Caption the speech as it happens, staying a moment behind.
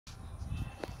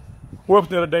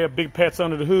Welcome to another day of Big Pats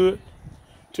Under the Hood.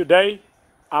 Today,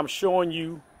 I'm showing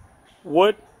you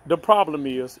what the problem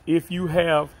is if you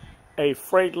have a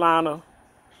Freightliner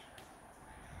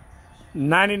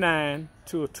 99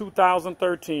 to a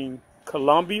 2013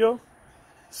 Columbia,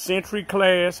 Century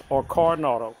Class, or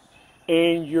Coronado,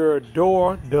 and your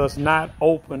door does not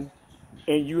open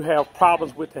and you have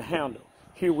problems with the handle.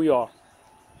 Here we are.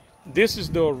 This is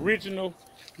the original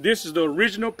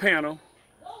panel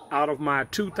out of my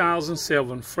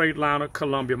 2007 Freightliner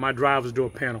Columbia, my driver's door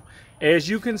panel. As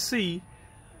you can see,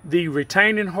 the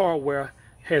retaining hardware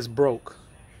has broke.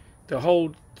 The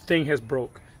whole thing has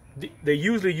broke.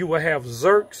 Usually you will have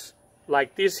zerks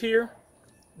like this here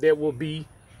that will be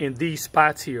in these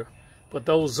spots here, but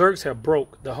those zerks have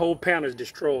broke. The whole panel is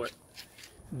destroyed.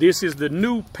 This is the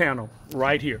new panel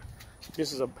right here.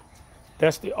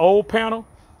 That's the old panel.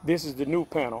 This is the new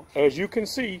panel. As you can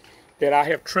see, that I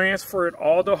have transferred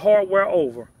all the hardware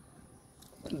over.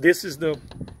 This is the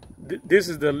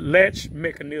latch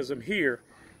mechanism here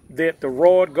that the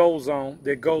rod goes on,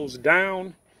 that goes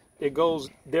down,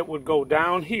 that would go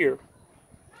down here,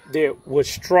 that would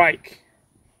strike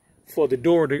for the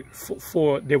door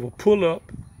that will pull up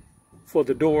for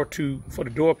the door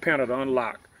panel to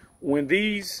unlock. When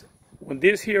these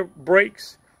things here break,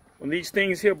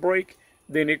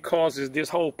 then it causes this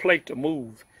whole plate to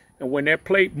move. And when that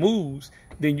plate moves,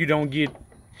 then you don't get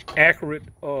accurate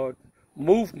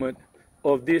movement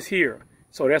of this here.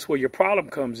 So that's where your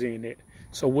problem comes in at.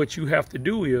 So what you have to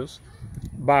do is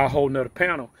buy a whole nother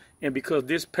panel. And because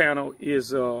this panel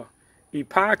is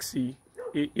epoxy,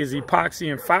 and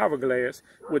fiberglass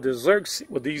with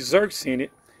these zerks in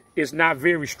it, it's not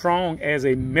very strong as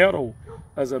a metal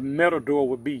door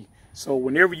would be. So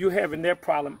whenever you're having that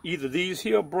problem, either these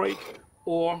here break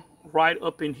or right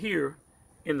up in here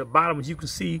in the bottom, as you can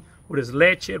see with this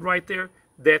latch at right there,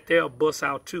 that they'll bust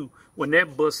out too. When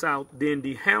that busts out, then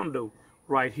the handle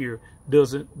right here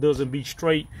doesn't be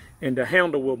straight, and the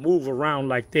handle will move around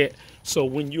like that. So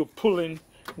when you're pulling,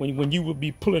 when you would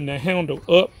be pulling the handle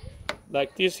up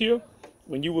like this here,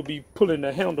 when you would be pulling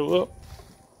the handle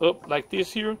up like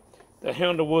this here, the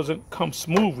handle wasn't come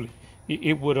smoothly.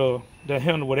 The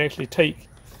handle would actually take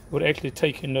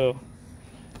and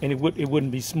it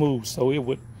wouldn't be smooth. So it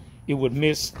would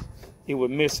mess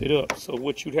it up. So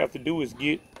what you'd have to do is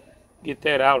get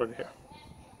that out of there.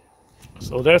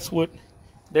 So that's what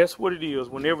it is.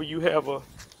 Whenever you have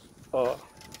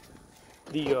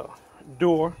the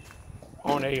door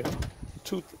on a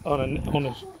 2000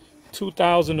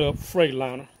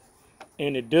 Freightliner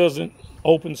and it doesn't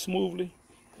open smoothly,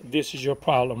 this is your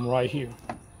problem right here.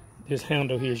 This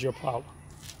handle here is your problem.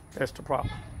 That's the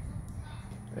problem.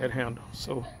 That handle.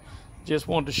 So just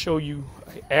wanted to show you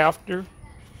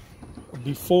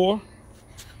before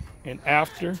and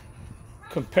after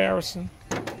comparison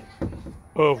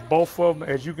of both of them.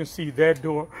 As you can see, that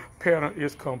door panel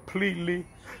is completely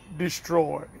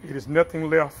destroyed. It is nothing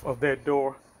left of that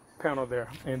door panel there.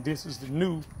 And this is the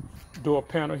new door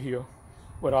panel here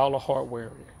with all the hardware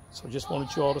in it. So just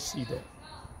wanted you all to see that.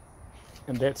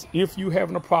 And that's if you're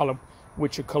having a problem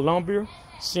with your Columbia,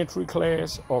 Century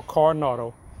Class, or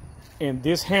Coronado, and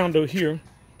this handle here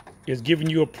is giving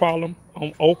you a problem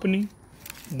on opening,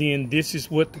 then this is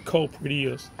what the culprit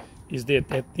is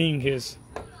that thing is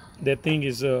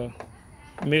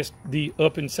messed, the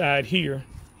up inside here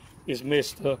is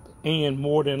messed up, and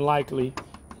more than likely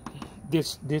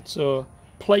this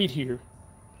plate here,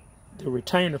 the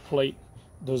retainer plate,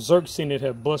 the zerks in it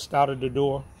have bust out of the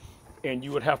door, and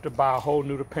you would have to buy a whole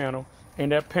new panel,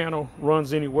 and that panel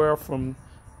runs anywhere from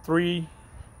 $300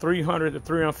 to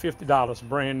 $350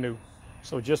 brand new.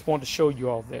 So just want to show you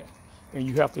all that. And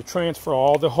you have to transfer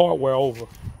all the hardware over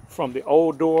from the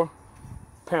old door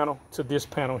panel to this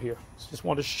panel here. So just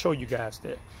want to show you guys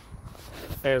that.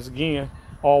 As again,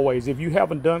 always, if you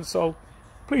haven't done so,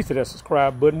 please hit that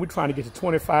subscribe button. We're trying to get to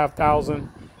 25,000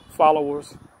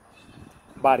 followers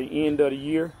by the end of the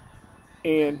year.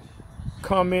 And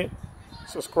comment,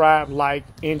 subscribe, like,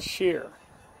 and share.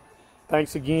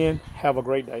 Thanks again. Have a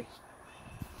great day.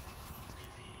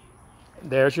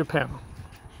 There's your panel.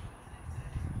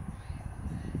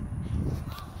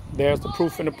 There's the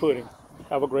proof in the pudding.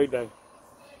 Have a great day.